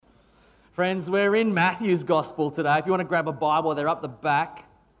Friends, we're in Matthew's Gospel today. If you want to grab a Bible, they're up the back.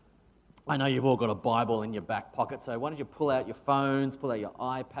 I know you've all got a Bible in your back pocket, so why don't you pull out your phones, pull out your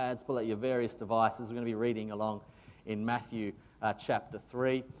iPads, pull out your various devices. We're going to be reading along in Matthew chapter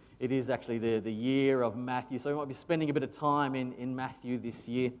 3. It is actually the year of Matthew, so we might be spending a bit of time in Matthew this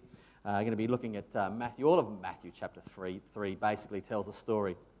year. We're going to be looking at Matthew. All of Matthew chapter 3 basically tells the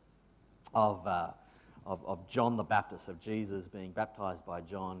story of John the Baptist, of Jesus being baptized by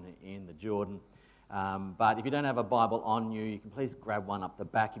John in the Jordan. But if you don't have a Bible on you, you can please grab one up the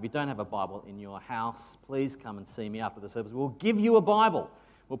back. If you don't have a Bible in your house, please come and see me after the service. We'll give you a Bible.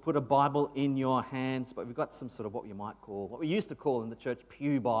 We'll put a Bible in your hands, but we've got some sort of what we used to call in the church,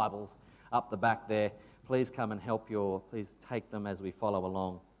 pew Bibles up the back there. Please come and please take them as we follow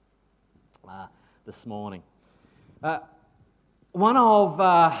along this morning. One of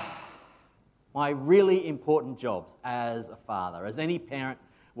my really important jobs as a father, as any parent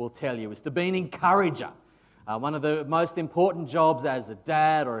will tell you, is to be an encourager. One of the most important jobs as a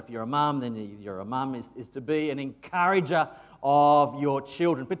dad, or if you're a mum, then you're a mum, is to be an encourager of your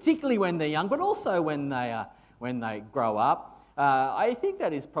children, particularly when they're young, but also when they grow up. I think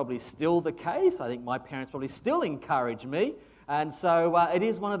that is probably still the case. I think my parents probably still encourage me, and so it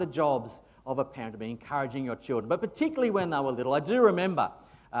is one of the jobs of a parent to be encouraging your children, but particularly when they were little. I do remember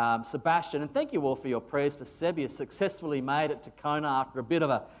Sebastian, and thank you all for your prayers for Seb. He has successfully made it to Kona after a bit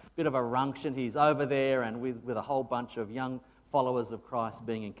of a runction. He's over there and with a whole bunch of young followers of Christ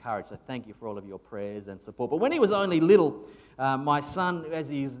being encouraged. So thank you for all of your prayers and support. But when he was only little, my son, as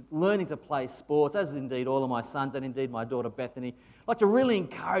he's learning to play sports, as indeed all of my sons and indeed my daughter Bethany, like to really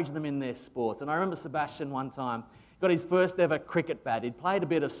encourage them in their sports. And I remember Sebastian one time got his first ever cricket bat. He'd played a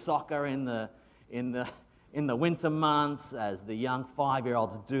bit of soccer in the winter months, as the young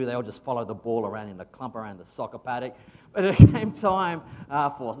 5-year-olds do. They all just follow the ball around in a clump around the soccer paddock. But it came time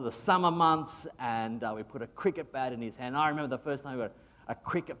for the summer months, and we put a cricket bat in his hand. I remember the first time we got a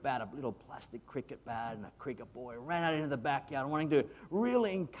cricket bat, a little plastic cricket bat, and a cricket boy ran out into the backyard wanting to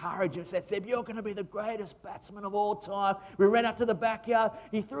really encourage him. Said, "Seb, you're going to be the greatest batsman of all time." We ran out to the backyard.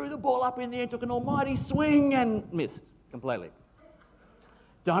 He threw the ball up in the air, took an almighty swing, and missed completely.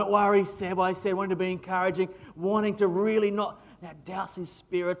 "Don't worry, Seb," I said, wanting to be encouraging, wanting to really not douse his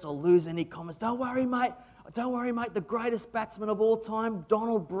spirits or lose any comments. Don't worry, mate. The greatest batsman of all time,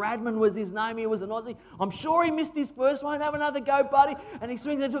 Donald Bradman was his name. He was an Aussie. I'm sure he missed his first one. Have another go, buddy." And he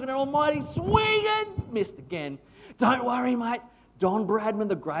swings and took an almighty swing and missed again. "Don't worry, mate. Don Bradman,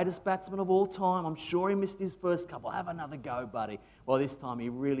 the greatest batsman of all time. I'm sure he missed his first couple. Have another go, buddy." Well, this time he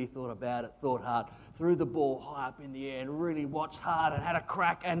really thought about it, thought hard, threw the ball high up in the air and really watched hard and had a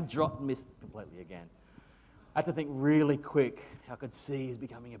crack and missed completely again. I had to think really quick. I could see he's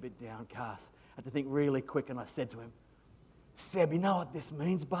becoming a bit downcast. I had to think really quick, and I said to him, "Seb, you know what this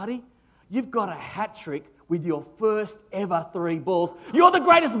means, buddy? You've got a hat trick with your first ever 3 balls. You're the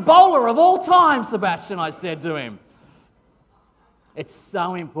greatest bowler of all time, Sebastian," I said to him. It's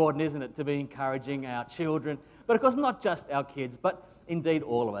so important, isn't it, to be encouraging our children, but of course not just our kids, but indeed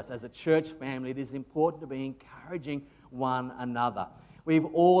all of us. As a church family, it is important to be encouraging one another. We've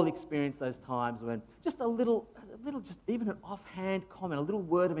all experienced those times when just a little, just even an offhand comment, a little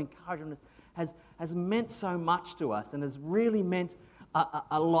word of encouragement has meant so much to us and has really meant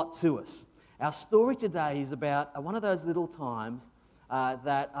a lot to us. Our story today is about one of those little times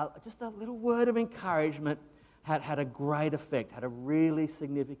that just a little word of encouragement had a great effect, had a really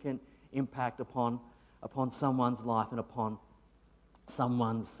significant impact upon someone's life and upon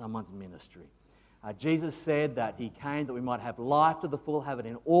someone's ministry. Jesus said that he came that we might have life to the full, have it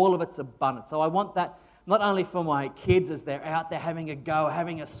in all of its abundance. So I want that not only for my kids as they're out there having a go,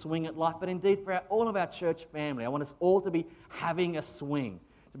 having a swing at life, but indeed for all of our church family. I want us all to be having a swing,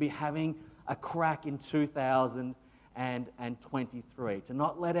 to be having a crack in 2023, to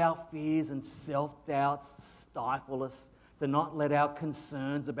not let our fears and self-doubts stifle us, to not let our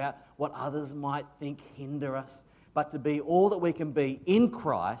concerns about what others might think hinder us, but to be all that we can be in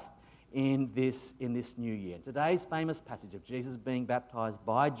Christ in this new year. Today's famous passage of Jesus being baptized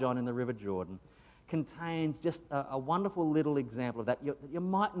by John in the River Jordan contains just a wonderful little example of that you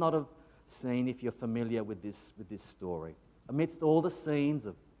might not have seen if you're familiar with this story. Amidst all the scenes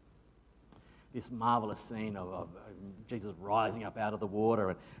of this marvelous scene of Jesus rising up out of the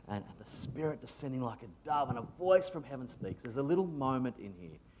water and the Spirit descending like a dove and a voice from heaven speaks, there's a little moment in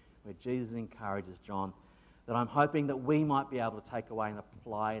here where Jesus encourages John that I'm hoping that we might be able to take away and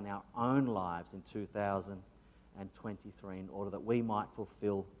apply in our own lives in 2023 in order that we might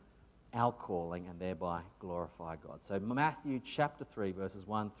fulfill our calling and thereby glorify God. So Matthew chapter 3 verses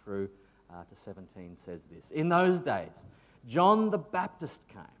 1 through to 17 says this. "In those days, John the Baptist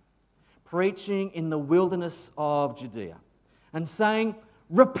came, preaching in the wilderness of Judea and saying,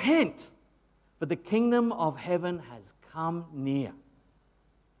 "Repent, for the kingdom of heaven has come near."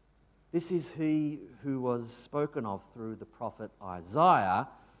 This is he who was spoken of through the prophet Isaiah,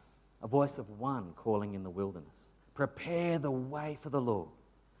 a voice of one calling in the wilderness. "Prepare the way for the Lord.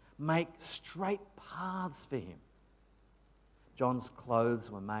 Make straight paths for him." John's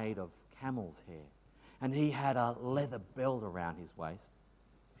clothes were made of camel's hair, and he had a leather belt around his waist.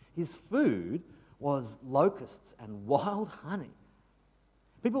 His food was locusts and wild honey.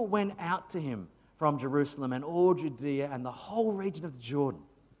 People went out to him from Jerusalem and all Judea and the whole region of Jordan.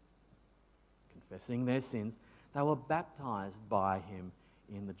 Confessing their sins, they were baptized by him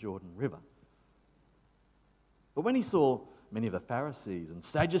in the Jordan River. But when he saw many of the Pharisees and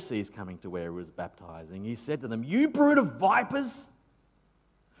Sadducees coming to where he was baptizing, he said to them, "You brood of vipers,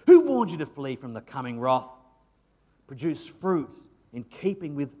 who warned you to flee from the coming wrath? Produce fruit in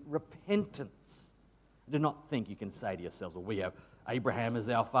keeping with repentance. Do not think you can say to yourselves, 'Well, we have Abraham as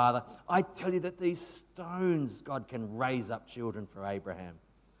our father.' I tell you that these stones God can raise up children for Abraham.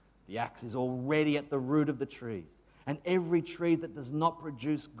 The axe is already at the root of the trees, and every tree that does not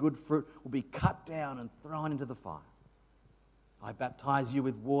produce good fruit will be cut down and thrown into the fire. I baptize you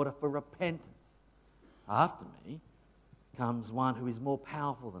with water for repentance. After me comes one who is more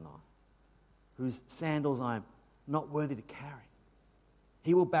powerful than I, whose sandals I am not worthy to carry.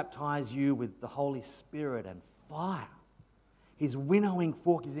 He will baptize you with the Holy Spirit and fire. His winnowing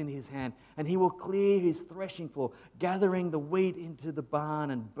fork is in his hand, and he will clear his threshing floor, gathering the wheat into the barn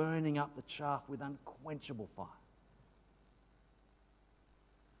and burning up the chaff with unquenchable fire."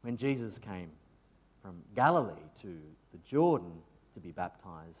 When Jesus came from Galilee to the Jordan to be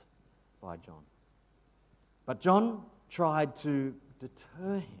baptized by John. But John tried to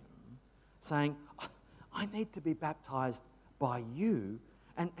deter him, saying, "I need to be baptized by you,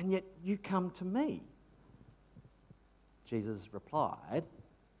 and yet you come to me." Jesus replied,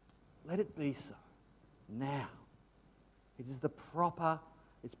 "Let it be so now. It's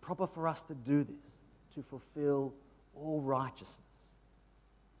proper for us to do this, to fulfill all righteousness."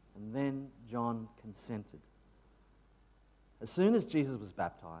 And then John consented. As soon as Jesus was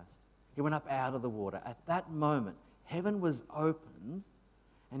baptized, he went up out of the water. At that moment, heaven was opened,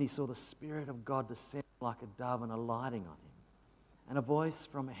 and he saw the Spirit of God descend like a dove and alighting on him. And a voice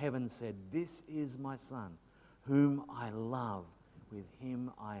from heaven said, "This is my Son, whom I love. With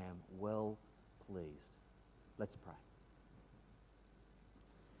him I am well pleased." Let's pray.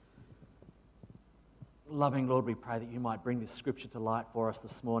 Loving Lord, we pray that you might bring this scripture to light for us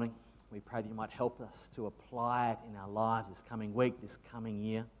this morning. We pray that you might help us to apply it in our lives this coming week, this coming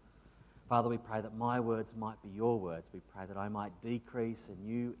year. Father, we pray that my words might be your words. We pray that I might decrease and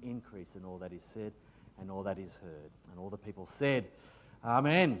you increase in all that is said and all that is heard. And all the people said,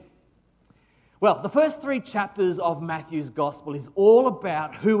 Amen. Well, the first 3 chapters of Matthew's gospel is all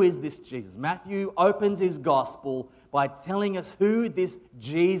about who is this Jesus. Matthew opens his gospel by telling us who this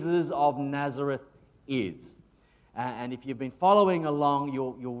Jesus of Nazareth is. And if you've been following along,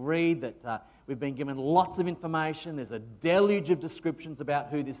 you'll read that we've been given lots of information. There's a deluge of descriptions about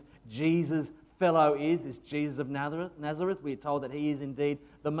who this Jesus fellow is, this Jesus of Nazareth. We're told that he is indeed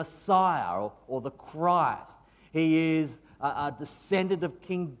the Messiah or the Christ. He is a descendant of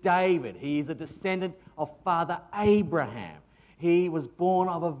King David. He is a descendant of Father Abraham. He was born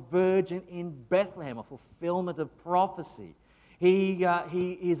of a virgin in Bethlehem, a fulfillment of prophecy. He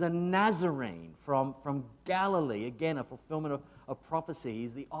is a Nazarene from Galilee, again, a fulfillment of prophecy.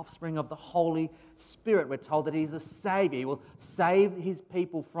 He's the offspring of the Holy Spirit. We're told that he's the Savior. He will save his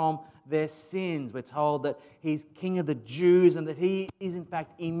people from their sins. We're told that he's King of the Jews and that he is, in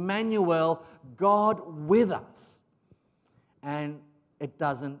fact, Emmanuel, God with us. And it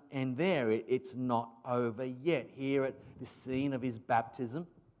doesn't end there. It's not over yet. Here at the scene of his baptism,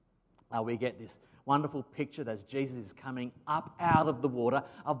 we get this wonderful picture that as Jesus is coming up out of the water,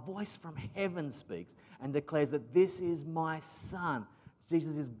 a voice from heaven speaks and declares that this is my Son.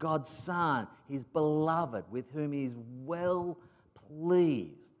 Jesus is God's Son, his beloved, with whom he is well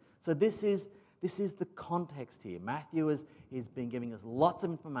pleased. So this is the context here. Matthew has been giving us lots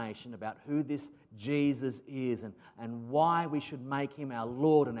of information about who this Jesus is and why we should make him our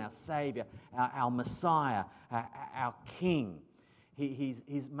Lord and our Savior, our Messiah, our King.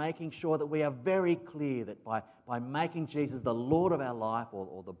 He's making sure that we are very clear that by making Jesus the Lord of our life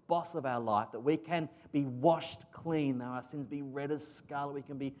or the boss of our life, that we can be washed clean. Though our sins be red as scarlet, we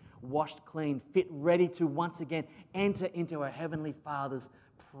can be washed clean, fit, ready to once again enter into our Heavenly Father's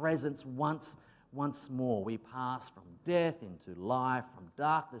presence once more. We pass from death into life, from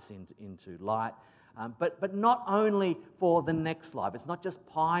darkness into light. But not only for the next life. It's not just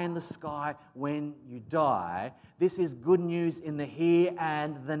pie in the sky when you die. This is good news in the here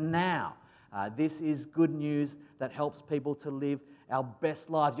and the now. This is good news that helps people to live our best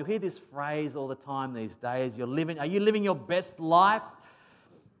lives. You'll hear this phrase all the time these days. Are you living your best life?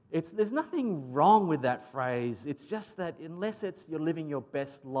 There's nothing wrong with that phrase. It's just that unless you're living your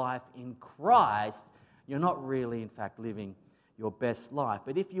best life in Christ, you're not really, in fact, living your best life.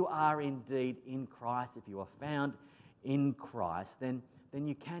 But if you are indeed in Christ, if you are found in Christ, then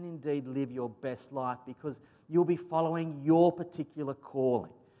you can indeed live your best life because you'll be following your particular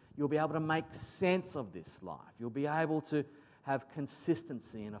calling. You'll be able to make sense of this life. You'll be able to have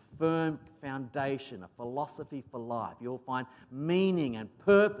consistency and a firm foundation, a philosophy for life. You'll find meaning and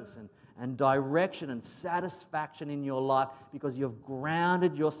purpose and direction and satisfaction in your life because you've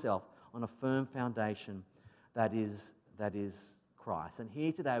grounded yourself on a firm foundation that is Christ. And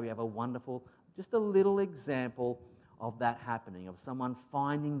here today we have a wonderful, just a little example of that happening, of someone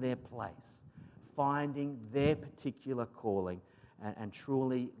finding their place, finding their particular calling and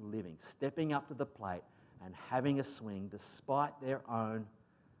truly living, stepping up to the plate and having a swing despite their own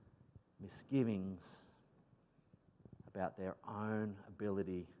misgivings about their own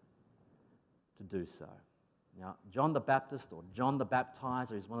ability to do so. Now, John the Baptist, or John the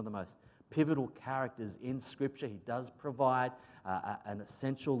Baptizer, is one of the most pivotal characters in Scripture. He does provide an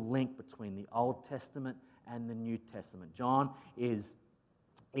essential link between the Old Testament and the New Testament. John is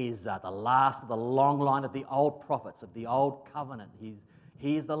the last of the long line of the old prophets, of the Old Covenant.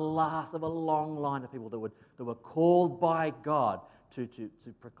 He is the last of a long line of people that were called by God to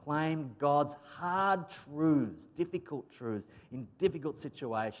proclaim God's hard truths, difficult truths, in difficult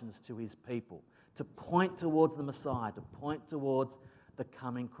situations to his people, to point towards the Messiah, to point towards the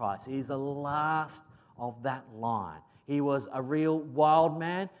coming Christ. He's the last of that line. He was a real wild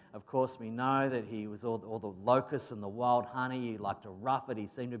man. Of course, we know that he was all the locusts and the wild honey. He liked to rough it. He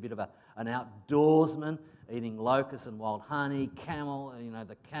seemed a bit of an outdoorsman, eating locusts and wild honey,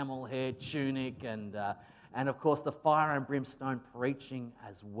 the camel hair tunic, and of course the fire and brimstone preaching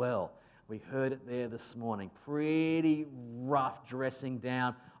as well. We heard it there this morning. Pretty rough dressing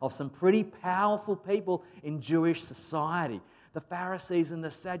down of some pretty powerful people in Jewish society. The Pharisees and the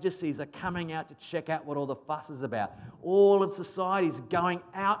Sadducees are coming out to check out what all the fuss is about. All of society is going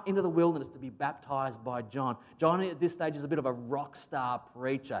out into the wilderness to be baptized by John. John at this stage is a bit of a rock star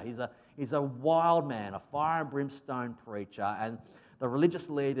preacher. He's a wild man, a fire and brimstone preacher. And the religious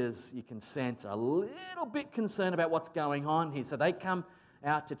leaders, you can sense, are a little bit concerned about what's going on here. So they come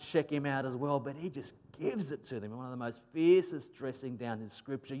out to check him out as well, but he just gives it to them in one of the most fiercest dressing down in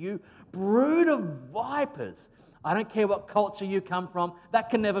Scripture. You brood of vipers. I don't care what culture you come from, that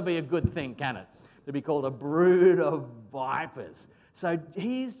can never be a good thing, can it? To be called a brood of vipers. So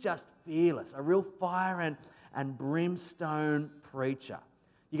he's just fearless, a real fire and brimstone preacher.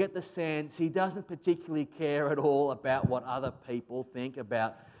 You get the sense he doesn't particularly care at all about what other people think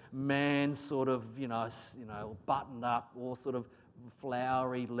about man's sort of, buttoned up or sort of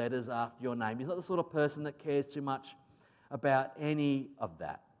flowery letters after your name. He's not the sort of person that cares too much about any of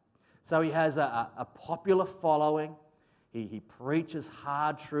that. So he has a popular following. He preaches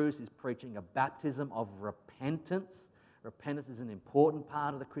hard truths. He's preaching a baptism of repentance. Repentance is an important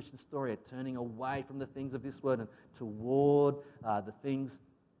part of the Christian story, of turning away from the things of this world and toward the things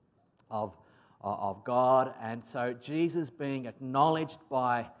of God. And so Jesus being acknowledged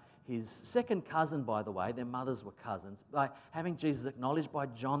by his second cousin, by the way, their mothers were cousins, by having Jesus acknowledged by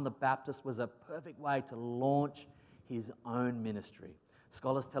John the Baptist was a perfect way to launch his own ministry.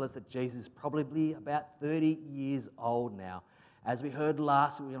 Scholars tell us that Jesus is probably about 30 years old now. As we heard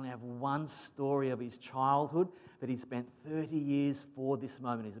last week, we only have one story of his childhood, but he spent 30 years for this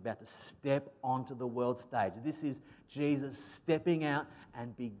moment. He's about to step onto the world stage. This is Jesus stepping out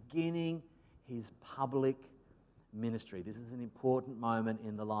and beginning his public ministry. This is an important moment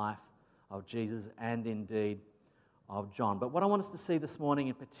in the life of Jesus and indeed of John. But what I want us to see this morning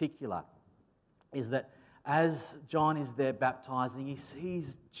in particular is that as John is there baptizing, he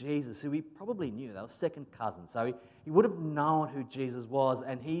sees Jesus, who he probably knew. They were second cousins. So he would have known who Jesus was,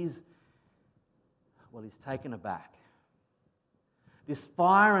 and he's taken aback. This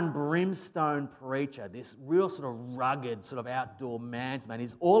fire and brimstone preacher, this real sort of rugged, sort of outdoor man's man,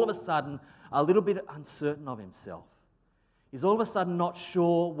 is all of a sudden a little bit uncertain of himself. He's all of a sudden not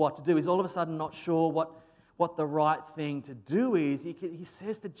sure what to do. He's all of a sudden not sure what the right thing to do is. He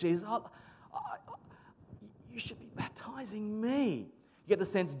says to Jesus, you should be baptizing me. You get the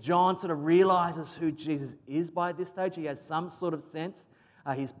sense John sort of realizes who Jesus is by this stage. He has some sort of sense.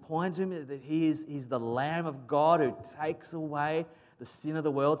 He's pointing to him that he's the Lamb of God who takes away the sin of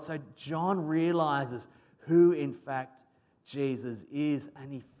the world. So John realizes who, in fact, Jesus is,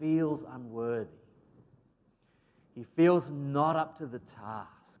 and he feels unworthy. He feels not up to the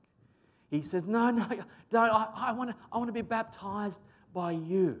task. He says, no, don't. I want to be baptized by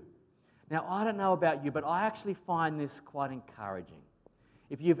you. Now, I don't know about you, but I actually find this quite encouraging.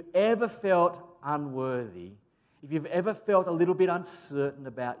 If you've ever felt unworthy, if you've ever felt a little bit uncertain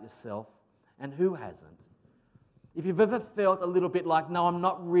about yourself, and who hasn't? If you've ever felt a little bit like, no, I'm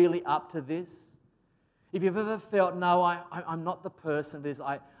not really up to this. If you've ever felt, no, I'm not the person for this,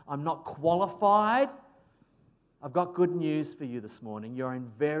 I'm not qualified, I've got good news for you this morning. You're in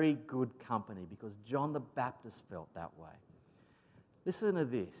very good company, because John the Baptist felt that way. Listen to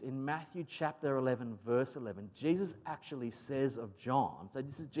this. In Matthew chapter 11, verse 11, Jesus actually says of John, so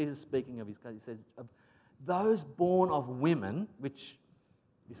this is Jesus speaking of his case, he says, of those born of women, which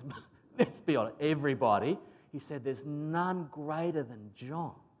is, let's be honest, everybody, he said there's none greater than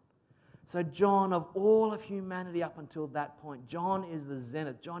John. So John, of all of humanity up until that point, John is the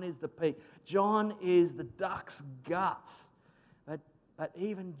zenith, John is the peak, John is the duck's guts. But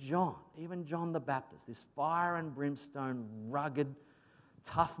even John the Baptist, this fire and brimstone, rugged,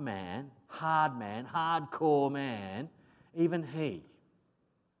 tough man, hardcore man, even he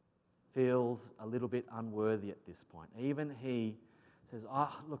feels a little bit unworthy at this point. Even he says,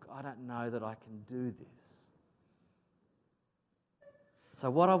 look, I don't know that I can do this. So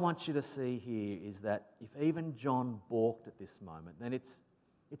what I want you to see here is that if even John balked at this moment, then it's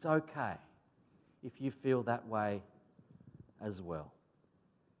okay if you feel that way as well.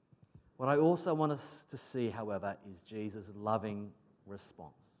 What I also want us to see, however, is Jesus' loving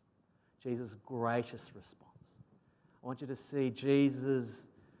response, Jesus' gracious response. I want you to see Jesus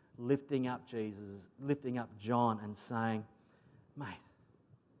lifting up John and saying, mate,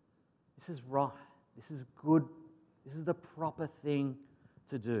 this is right, this is good, this is the proper thing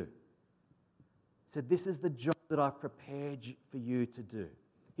to do. He said, this is the job that I've prepared for you to do.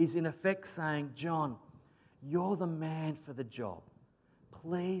 He's in effect saying, John, you're the man for the job.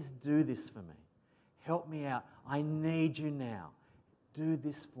 Please do this for me. Help me out. I need you now. Do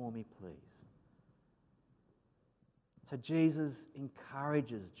this for me, please. So Jesus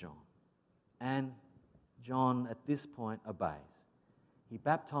encourages John, and John at this point obeys. He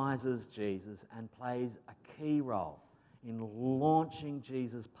baptizes Jesus and plays a key role in launching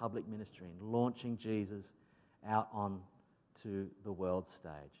Jesus' public ministry, in launching Jesus out onto the world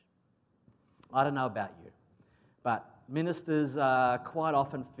stage. I don't know about you, but ministers quite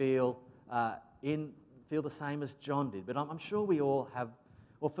often feel the same as John did. But I'm sure we all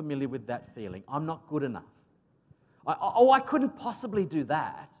are familiar with that feeling. I'm not good enough. I couldn't possibly do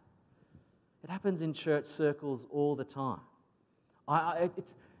that. It happens in church circles all the time.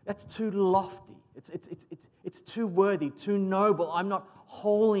 That's too lofty. It's too worthy, too noble. I'm not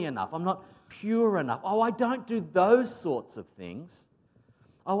holy enough. I'm not pure enough. I don't do those sorts of things.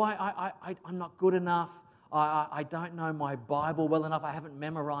 I'm not good enough. I don't know my Bible well enough. I haven't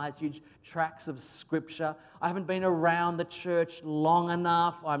memorized huge tracts of Scripture. I haven't been around the church long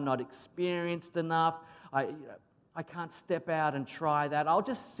enough. I'm not experienced enough. I can't step out and try that. I'll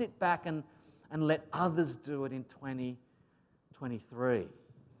just sit back and let others do it in 2023.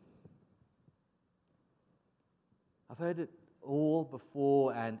 I've heard it all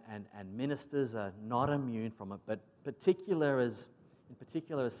before, and ministers are not immune from it, but in particular as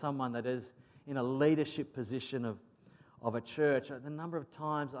someone that is in a leadership position of a church, the number of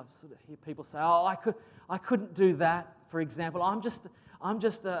times I've sort of hear people say, I couldn't do that, for example. I'm just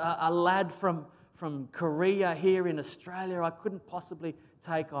a lad from Korea here in Australia. I couldn't possibly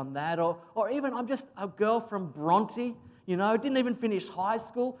take on that. Or even I'm just a girl from Bronte, didn't even finish high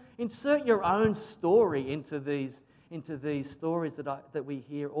school. Insert your own story into these stories that we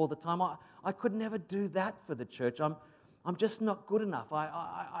hear all the time. I could never do that for the church. I'm just not good enough.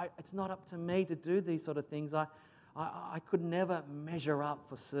 It's not up to me to do these sort of things. I could never measure up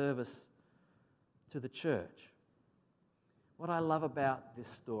for service to the church. What I love about this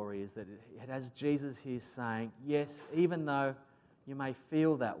story is that it has Jesus here saying, yes, even though you may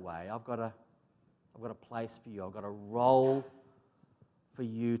feel that way, I've got a place for you. I've got a role for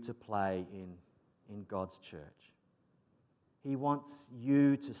you to play in God's church. He wants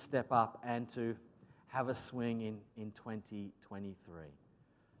you to step up and to have a swing in 2023.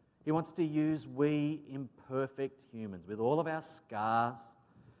 He wants to use we imperfect humans with all of our scars,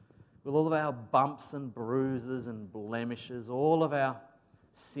 with all of our bumps and bruises and blemishes, all of our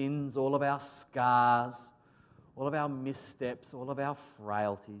sins, all of our scars, all of our missteps, all of our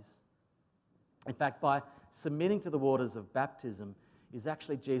frailties. In fact, by submitting to the waters of baptism is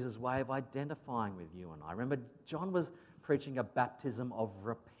actually Jesus' way of identifying with you and I. Remember, John was preaching a baptism of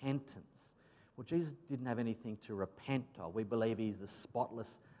repentance. Well, Jesus didn't have anything to repent of. We believe he's the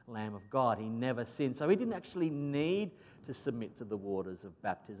spotless Lamb of God. He never sinned. So he didn't actually need to submit to the waters of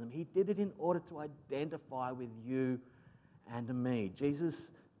baptism. He did it in order to identify with you and me.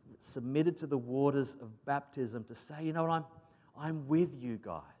 Jesus submitted to the waters of baptism to say, you know what, I'm with you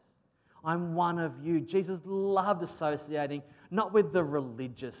guys. I'm one of you. Jesus loved associating not with the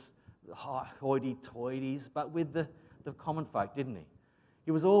religious hoity-toities, but with the common folk, didn't he?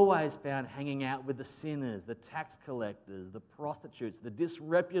 He was always found hanging out with the sinners, the tax collectors, the prostitutes, the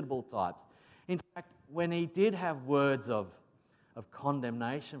disreputable types. In fact, when he did have words of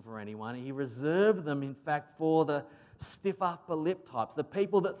condemnation for anyone, he reserved them, in fact, for the stiff upper lip types, the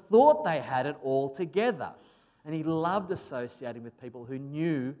people that thought they had it all together. And he loved associating with people who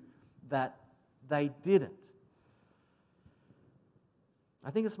knew that they didn't. I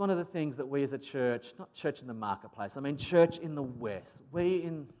think it's one of the things that we as a church, not church in the marketplace, I mean church in the West,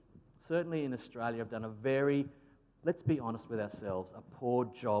 certainly in Australia, have done a very, let's be honest with ourselves, a poor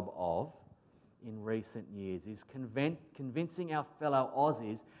job of in recent years, is convincing our fellow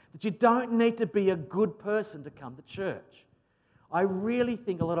Aussies that you don't need to be a good person to come to church. I really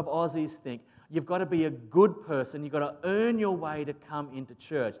think a lot of Aussies think you've got to be a good person, you've got to earn your way to come into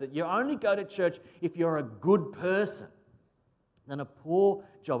church, that you only go to church if you're a good person. Done a poor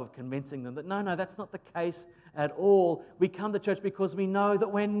job of convincing them that no, that's not the case at all. We come to church because we know that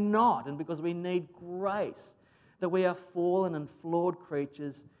we're not, and because we need grace, that we are fallen and flawed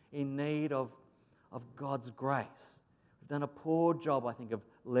creatures in need of God's grace. We've done a poor job, I think, of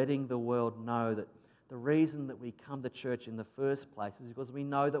letting the world know that the reason that we come to church in the first place is because we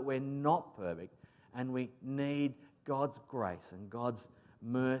know that we're not perfect and we need God's grace and God's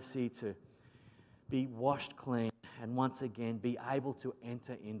mercy to be washed clean and once again be able to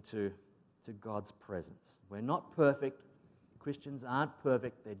enter into God's presence. We're not perfect. Christians aren't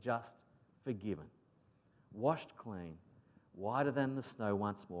perfect. They're just forgiven. Washed clean, whiter than the snow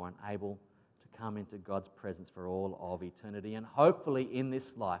once more, and able to come into God's presence for all of eternity. And hopefully in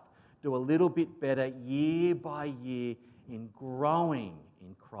this life, do a little bit better year by year in growing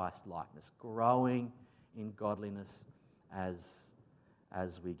in Christ-likeness, growing in godliness as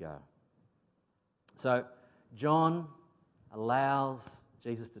we go. So John allows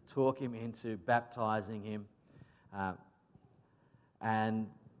Jesus to talk him into baptizing him. And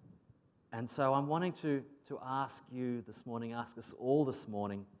so I'm wanting to ask you this morning, ask us all this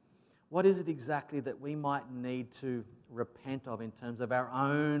morning, what is it exactly that we might need to repent of in terms of our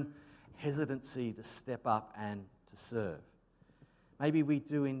own hesitancy to step up and to serve? Maybe we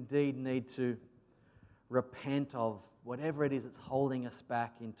do indeed need to repent of whatever it is that's holding us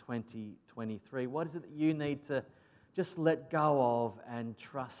back in 2023. What is it that you need to just let go of and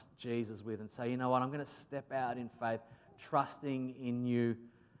trust Jesus with and say, you know what, I'm going to step out in faith, trusting in you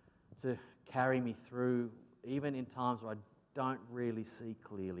to carry me through, even in times where I don't really see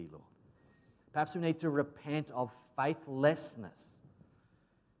clearly, Lord. Perhaps we need to repent of faithlessness.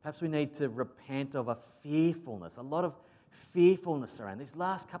 Perhaps we need to repent of a fearfulness, a lot of fearfulness around. These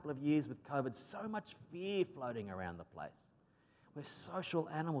last couple of years with COVID, so much fear floating around the place. We're social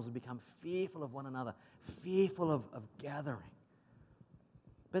animals, we become fearful of one another, fearful of gathering.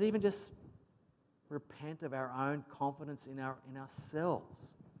 But even just repent of our own confidence in ourselves.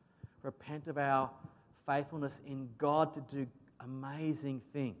 Repent of our faithfulness in God to do amazing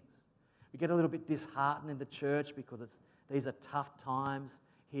things. We get a little bit disheartened in the church because these are tough times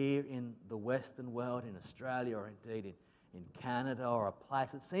here in the Western world, in Australia, or indeed in Canada or a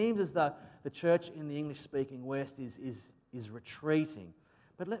place. It seems as though the church in the English-speaking West is retreating.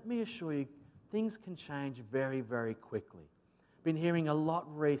 But let me assure you, things can change very, very quickly. Been hearing a lot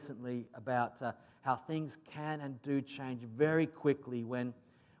recently about how things can and do change very quickly when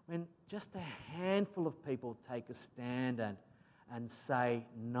just a handful of people take a stand and say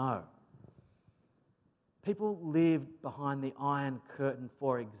no. People lived behind the Iron Curtain,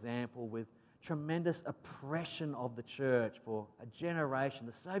 for example, with tremendous oppression of the church for a generation.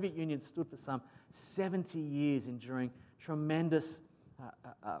 The Soviet Union stood for some 70 years enduring tremendous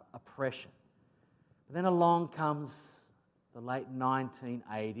oppression. But then along comes the late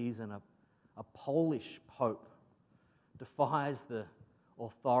 1980s and a Polish pope defies the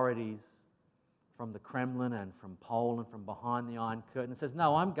authorities from the Kremlin and from Poland, from behind the Iron Curtain, and says,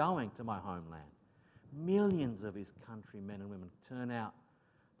 no, I'm going to my homeland. Millions of his countrymen and women turn out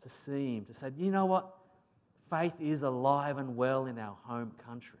to see him, to say, you know what? Faith is alive and well in our home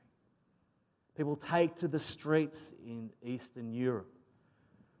country. People take to the streets in Eastern Europe.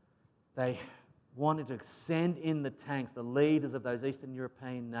 They wanted to send in the tanks. The leaders of those Eastern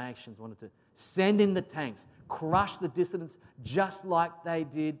European nations wanted to Send in the tanks. Crush the dissidents just like they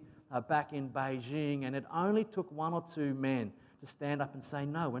did back in Beijing. And it only took one or two men to stand up and say,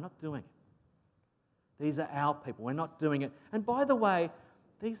 no, we're not doing it. These are our people. We're not doing it. And by the way,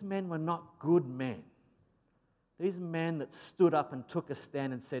 these men were not good men. These men that stood up and took a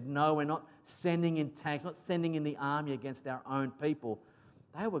stand and said, no, we're not sending in tanks, not sending in the army against our own people.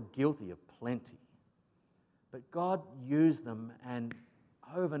 They were guilty of plenty. But God used them, and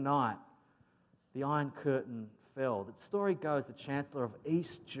overnight, the Iron Curtain fell. The story goes the Chancellor of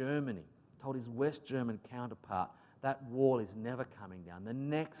East Germany told his West German counterpart, that wall is never coming down. The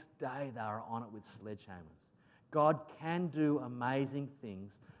next day, they were on it with sledgehammers. God can do amazing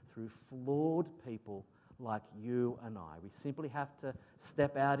things through flawed people like you and I. We simply have to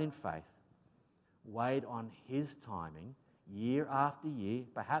step out in faith, wait on His timing, year after year.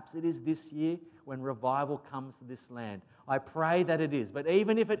 Perhaps it is this year when revival comes to this land. I pray that it is. But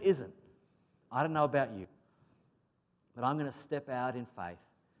even if it isn't, I don't know about you, but I'm going to step out in faith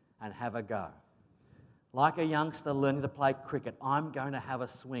and have a go. Like a youngster learning to play cricket, I'm going to have a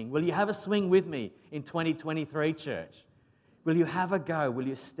swing. Will you have a swing with me in 2023, church? Will you have a go? Will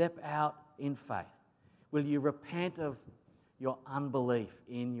you step out in faith? Will you repent of your unbelief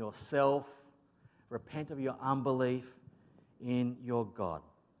in yourself? Repent of your unbelief in your God.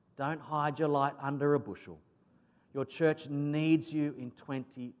 Don't hide your light under a bushel. Your church needs you in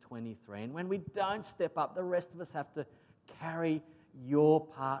 2023. And when we don't step up, the rest of us have to carry your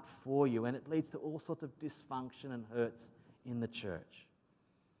part for you. And it leads to all sorts of dysfunction and hurts in the church.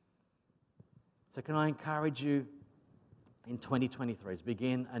 So can I encourage you in 2023 to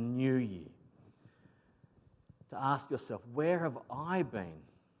begin a new year, to ask yourself, where have I been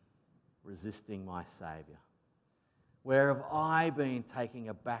resisting my Saviour? Where have I been taking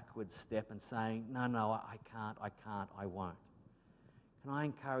a backward step and saying, no, I can't, I won't? Can I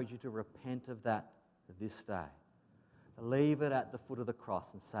encourage you to repent of that this day? To leave it at the foot of the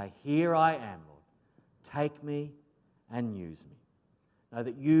cross and say, here I am, Lord. Take me and use me. Know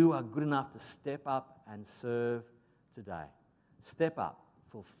that you are good enough to step up and serve today. Step up,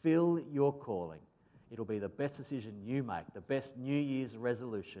 fulfill your calling. It'll be the best decision you make, the best New Year's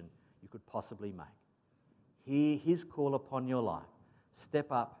resolution you could possibly make. Hear His call upon your life.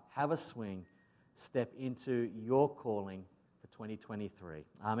 Step up, have a swing, step into your calling for 2023.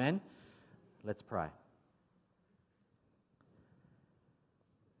 Amen? Let's pray.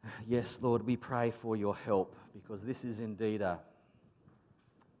 Yes, Lord, we pray for your help, because this is indeed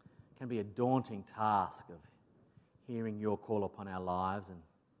can be a daunting task of hearing your call upon our lives. And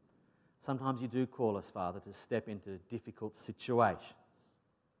sometimes you do call us, Father, to step into difficult situations,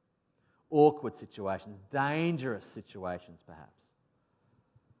 awkward situations, dangerous situations perhaps.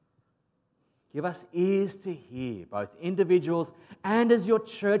 Give us ears to hear, both individuals and as your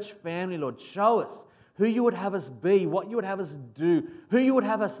church family, Lord. Show us who you would have us be, what you would have us do, who you would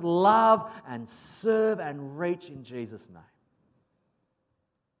have us love and serve and reach in Jesus' name.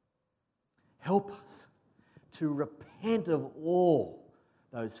 Help us to repent of all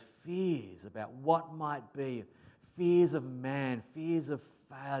those fears about what might be, fears of man, fears of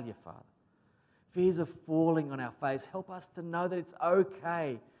failure, Father, fears of falling on our face. Help us to know that it's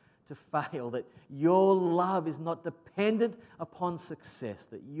okay to fail, that your love is not dependent upon success,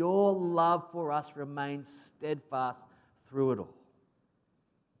 that your love for us remains steadfast through it all.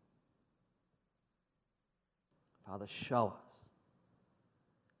 Father, show us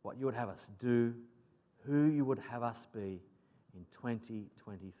what you would have us do, who you would have us be in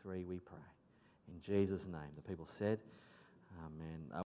 2023, we pray. In Jesus' name. The people said, Amen.